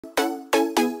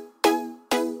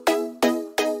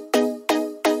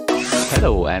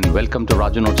Hello and welcome to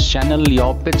Raju Notes channel,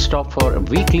 your pit stop for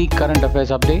weekly current affairs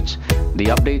updates. The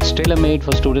updates tailor-made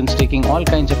for students taking all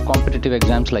kinds of competitive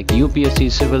exams like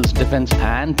UPSC, civils, defense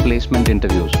and placement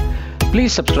interviews.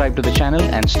 Please subscribe to the channel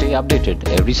and stay updated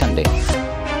every Sunday.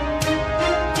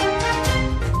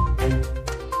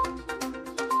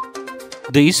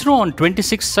 The ISRO on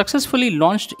 26 successfully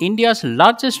launched India's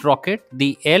largest rocket,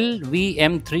 the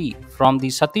LVM-3, from the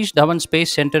Satish Dhawan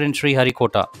Space Center in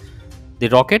Sriharikota. The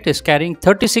rocket is carrying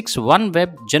 36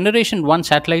 OneWeb Generation 1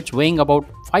 satellites weighing about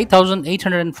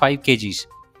 5,805 kgs,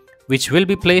 which will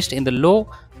be placed in the low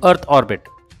Earth orbit.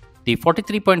 The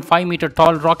 43.5 meter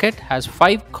tall rocket has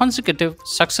 5 consecutive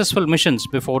successful missions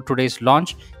before today's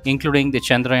launch, including the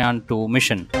Chandrayaan-2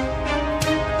 mission.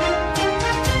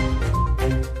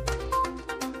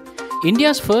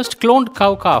 India's first cloned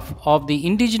cow calf of the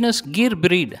indigenous Gir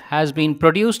breed has been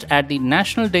produced at the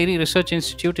National Dairy Research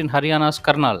Institute in Haryana's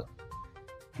Karnal.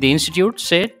 The institute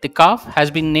said the calf has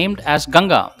been named as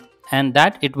Ganga and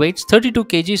that it weighs 32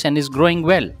 kgs and is growing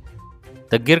well.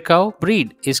 The Gir cow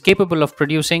breed is capable of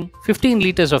producing 15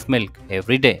 liters of milk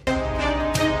every day.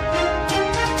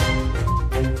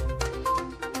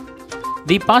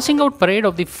 The passing out parade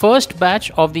of the first batch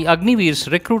of the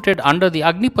Agniveers recruited under the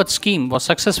Agnipath scheme was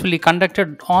successfully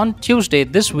conducted on Tuesday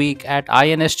this week at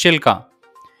INS Chilka.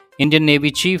 Indian Navy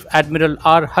Chief Admiral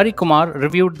R. Harikumar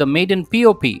reviewed the maiden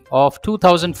POP of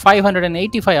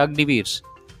 2,585 Agniveers.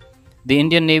 The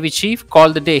Indian Navy Chief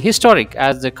called the day historic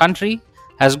as the country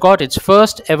has got its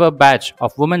first ever batch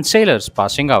of women sailors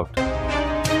passing out.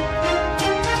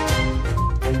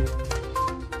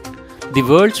 The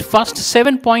world's first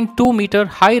 7.2 meter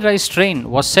high-rise train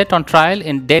was set on trial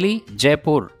in Delhi,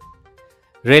 Jaipur.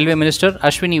 Railway Minister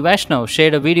Ashwini Vaishnaw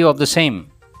shared a video of the same.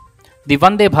 The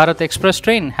Vande Bharat Express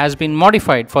train has been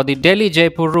modified for the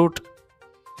Delhi-Jaipur route.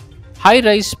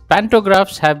 High-rise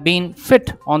pantographs have been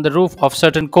fit on the roof of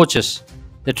certain coaches.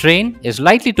 The train is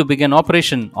likely to begin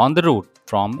operation on the route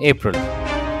from April.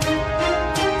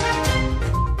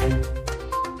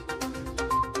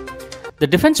 The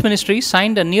Defence Ministry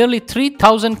signed a nearly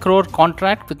 3,000 crore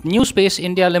contract with New Space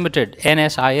India Limited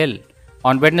 (NSIL)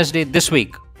 on Wednesday this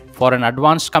week for an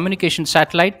advanced communication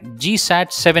satellite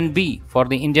GSAT-7B for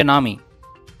the Indian Army.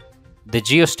 The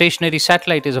geostationary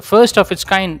satellite is a first of its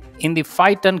kind in the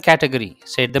 5-ton category,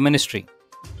 said the ministry.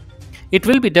 It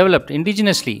will be developed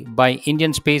indigenously by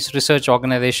Indian Space Research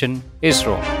Organisation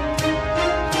ISRO.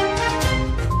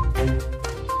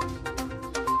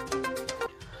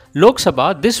 Lok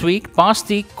Sabha this week passed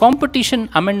the Competition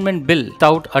Amendment Bill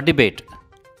without a debate.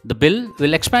 The bill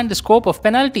will expand the scope of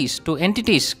penalties to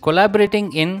entities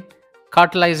collaborating in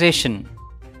cartelization.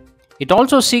 It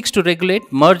also seeks to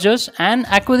regulate mergers and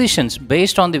acquisitions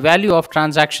based on the value of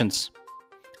transactions.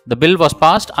 The bill was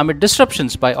passed amid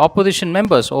disruptions by opposition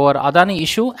members over Adani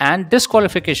issue and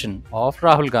disqualification of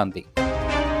Rahul Gandhi.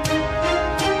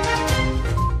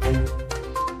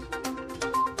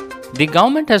 The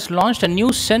government has launched a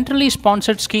new centrally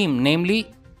sponsored scheme,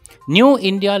 namely New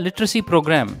India Literacy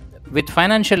Program, with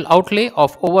financial outlay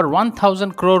of over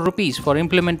 1,000 crore rupees for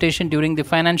implementation during the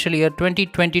financial year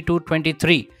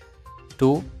 2022-23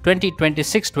 to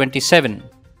 2026-27.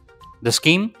 The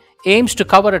scheme aims to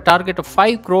cover a target of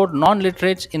 5 crore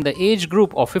non-literates in the age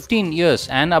group of 15 years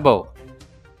and above.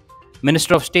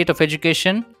 Minister of State of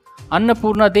Education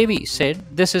Annapurna Devi said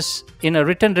this is in a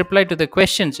written reply to the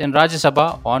questions in Rajya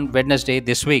Sabha on Wednesday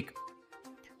this week.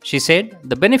 She said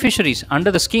the beneficiaries under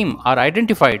the scheme are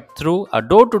identified through a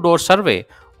door-to-door survey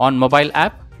on mobile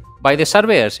app by the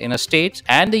surveyors in the states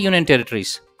and the union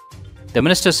territories. The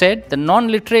minister said the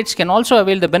non-literates can also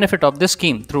avail the benefit of this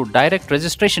scheme through direct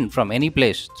registration from any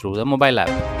place through the mobile app.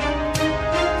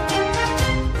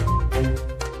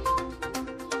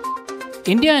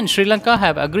 India and Sri Lanka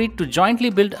have agreed to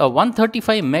jointly build a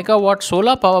 135 megawatt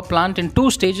solar power plant in 2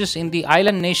 stages in the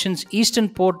island nation's eastern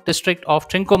port district of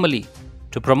Trincomalee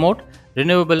to promote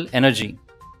renewable energy.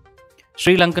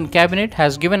 Sri Lankan cabinet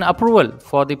has given approval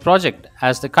for the project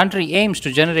as the country aims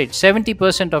to generate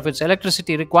 70% of its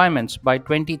electricity requirements by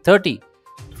 2030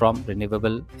 from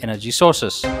renewable energy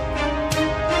sources.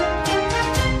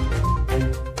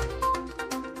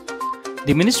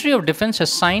 The Ministry of Defence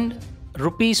has signed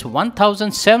Rs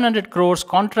 1,700 crores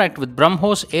contract with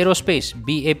BrahMos Aerospace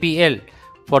 (BAPL)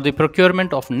 for the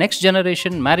procurement of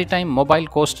next-generation maritime mobile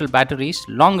coastal batteries,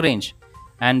 long-range,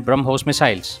 and BrahMos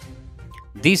missiles.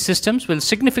 These systems will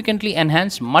significantly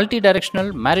enhance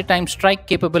multi-directional maritime strike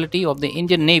capability of the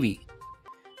Indian Navy,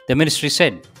 the ministry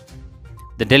said.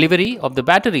 The delivery of the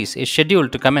batteries is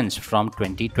scheduled to commence from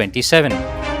 2027.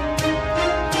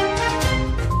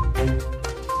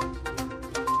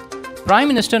 Prime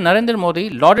Minister Narendra Modi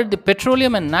lauded the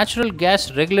Petroleum and Natural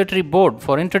Gas Regulatory Board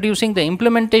for introducing the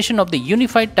implementation of the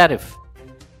unified tariff.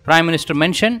 Prime Minister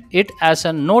mentioned it as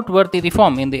a noteworthy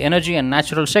reform in the energy and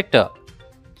natural sector.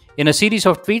 In a series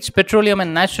of tweets, Petroleum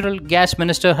and Natural Gas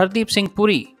Minister Hardeep Singh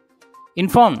Puri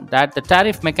informed that the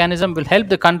tariff mechanism will help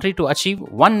the country to achieve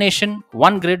one nation,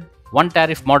 one grid, one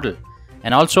tariff model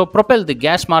and also propel the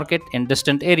gas market in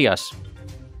distant areas.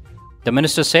 The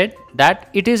minister said that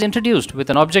it is introduced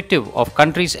with an objective of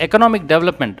country's economic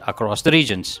development across the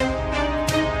regions.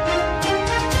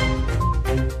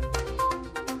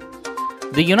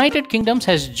 The United Kingdom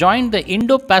has joined the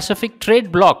Indo-Pacific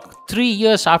Trade Bloc 3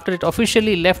 years after it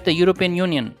officially left the European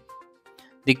Union.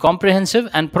 The Comprehensive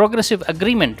and Progressive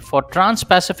Agreement for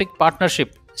Trans-Pacific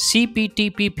Partnership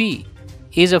 (CPTPP)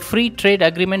 is a free trade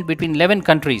agreement between 11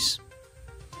 countries.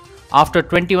 After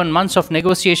 21 months of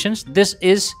negotiations, this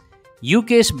is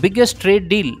UK's biggest trade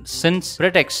deal since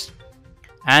Brexit,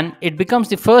 and it becomes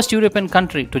the first European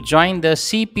country to join the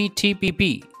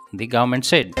CPTPP, the government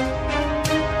said.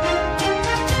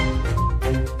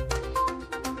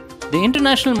 The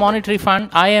International Monetary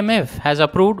Fund (IMF) has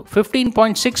approved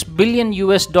 $15.6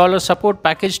 billion support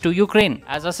package to Ukraine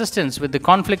as assistance with the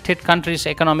conflict-hit country's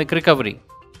economic recovery.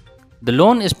 The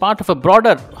loan is part of a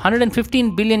broader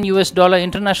 $115 billion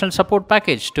international support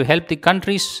package to help the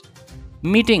countries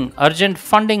meeting urgent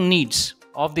funding needs.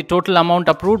 Of the total amount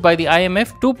approved by the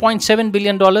IMF, $2.7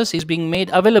 billion is being made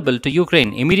available to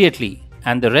Ukraine immediately,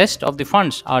 and the rest of the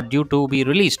funds are due to be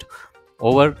released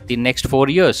over the next 4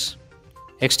 years.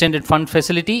 Extended Fund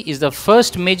Facility is the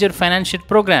first major financial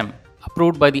program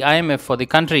approved by the IMF for the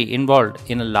country involved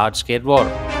in a large-scale war.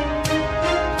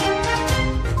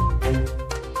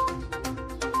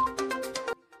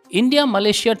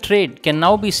 India-Malaysia trade can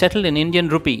now be settled in Indian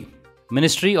rupee,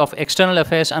 Ministry of External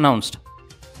Affairs announced.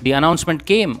 The announcement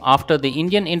came after the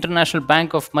Indian International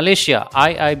Bank of Malaysia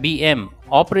 (IIBM)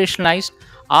 operationalized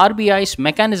RBI's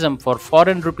mechanism for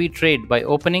foreign rupee trade by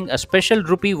opening a special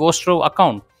rupee Vostro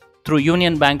account through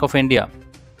Union Bank of India.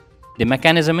 The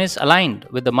mechanism is aligned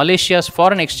with the Malaysia's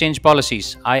foreign exchange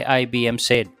policies, IIBM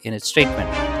said in its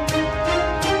statement.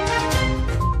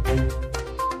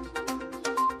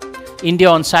 India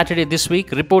on Saturday this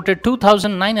week reported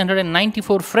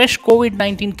 2,994 fresh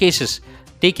COVID-19 cases,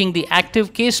 taking the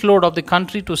active caseload of the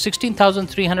country to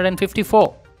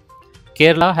 16,354.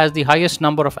 Kerala has the highest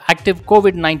number of active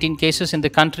COVID-19 cases in the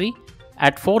country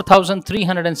at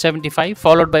 4,375,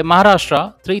 followed by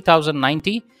Maharashtra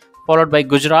 3,090, followed by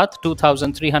Gujarat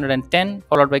 2,310,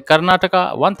 followed by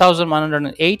Karnataka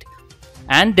 1,108,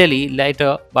 and Delhi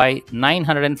later by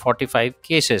 945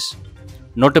 cases.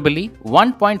 Notably,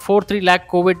 1.43 lakh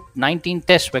COVID-19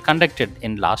 tests were conducted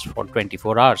in last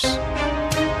 24 hours.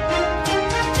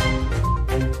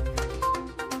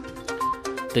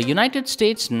 The United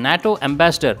States NATO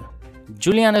ambassador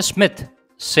Juliana Smith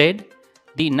said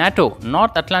the NATO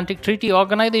North Atlantic Treaty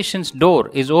Organization's door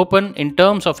is open in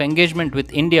terms of engagement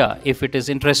with India if it is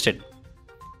interested.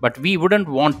 But we wouldn't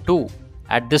want to,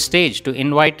 at this stage, to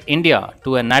invite India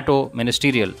to a NATO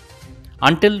ministerial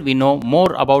until we know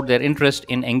more about their interest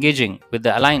in engaging with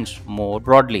the alliance more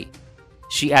broadly.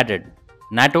 She added,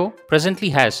 NATO presently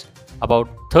has about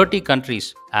 30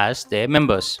 countries as their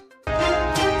members.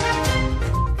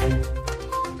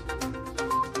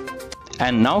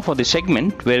 And now for the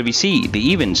segment where we see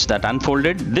the events that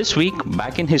unfolded this week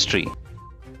back in history.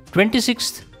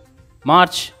 26th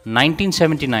March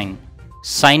 1979,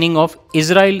 signing of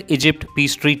Israel-Egypt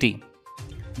Peace Treaty.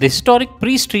 The historic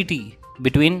peace treaty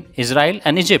between Israel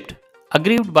and Egypt,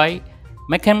 agreed by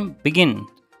Menachem Begin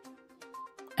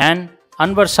and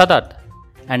Anwar Sadat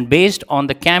and based on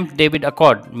the Camp David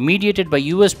Accord mediated by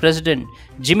US President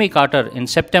Jimmy Carter in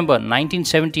September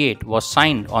 1978, was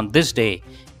signed on this day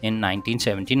in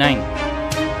 1979.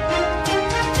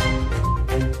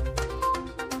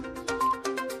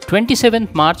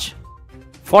 27th March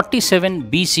 47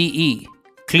 BCE,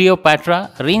 Cleopatra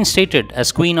reinstated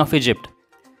as Queen of Egypt.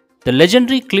 The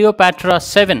legendary Cleopatra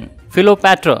VII,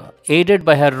 Philopatra, aided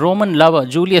by her Roman lover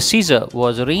Julius Caesar,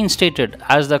 was reinstated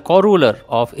as the co-ruler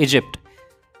of Egypt.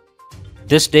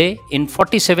 This day in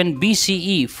 47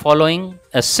 BCE, following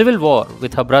a civil war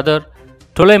with her brother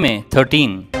Ptolemy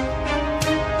XIII.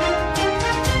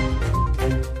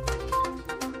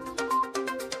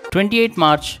 28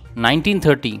 March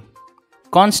 1930,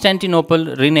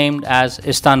 Constantinople renamed as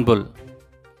Istanbul.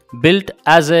 Built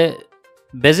as a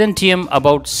Byzantium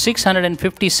about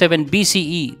 657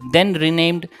 BCE, then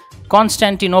renamed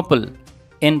Constantinople,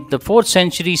 In the 4th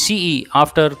century CE,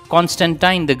 after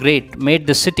Constantine the Great made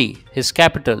the city his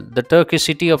capital, the Turkish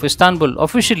city of Istanbul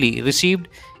officially received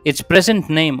its present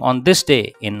name on this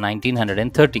day in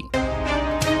 1930.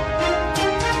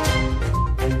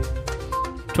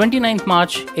 29th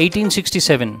March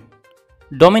 1867,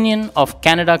 Dominion of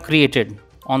Canada created.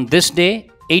 On this day,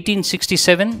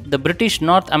 1867, the British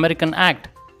North American Act,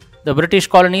 the British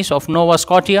colonies of Nova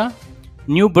Scotia,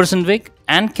 New Brunswick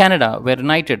and Canada were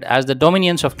united as the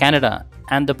Dominions of Canada,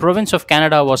 and the province of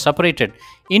Canada was separated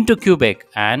into Quebec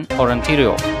and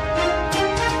Ontario.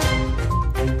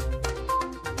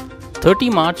 30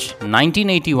 March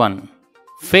 1981,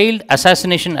 failed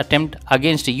assassination attempt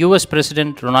against US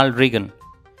President Ronald Reagan.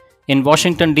 In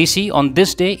Washington, D.C., on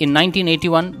this day in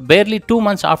 1981, barely 2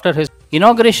 months after his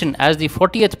inauguration as the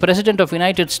 40th President of the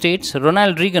United States,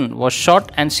 Ronald Reagan was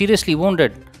shot and seriously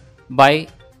wounded by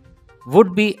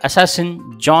would-be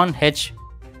assassin John H.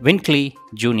 Hinckley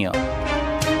Jr.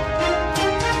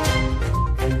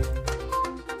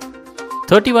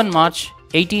 31 March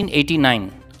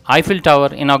 1889, Eiffel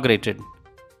Tower inaugurated.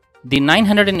 The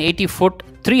 980-foot,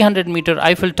 300-meter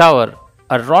Eiffel Tower,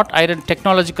 a wrought iron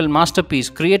technological masterpiece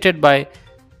created by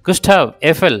Gustave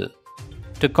Eiffel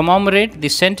to commemorate the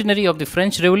centenary of the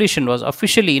French Revolution, was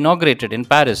officially inaugurated in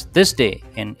Paris this day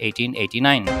in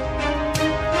 1889.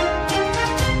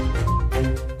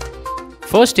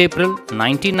 1st April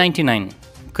 1999,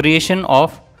 creation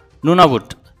of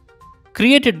Nunavut.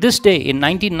 Created this day in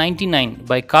 1999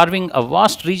 by carving a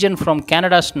vast region from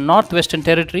Canada's northwestern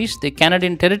territories, the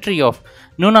Canadian territory of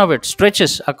Nunavut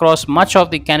stretches across much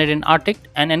of the Canadian Arctic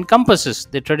and encompasses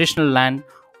the traditional land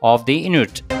of the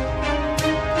Inuit.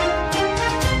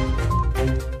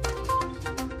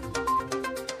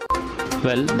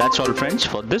 Well, that's all friends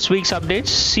for this week's updates.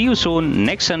 See you soon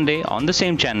next Sunday on the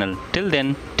same channel. Till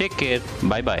then, take care.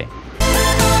 Bye bye.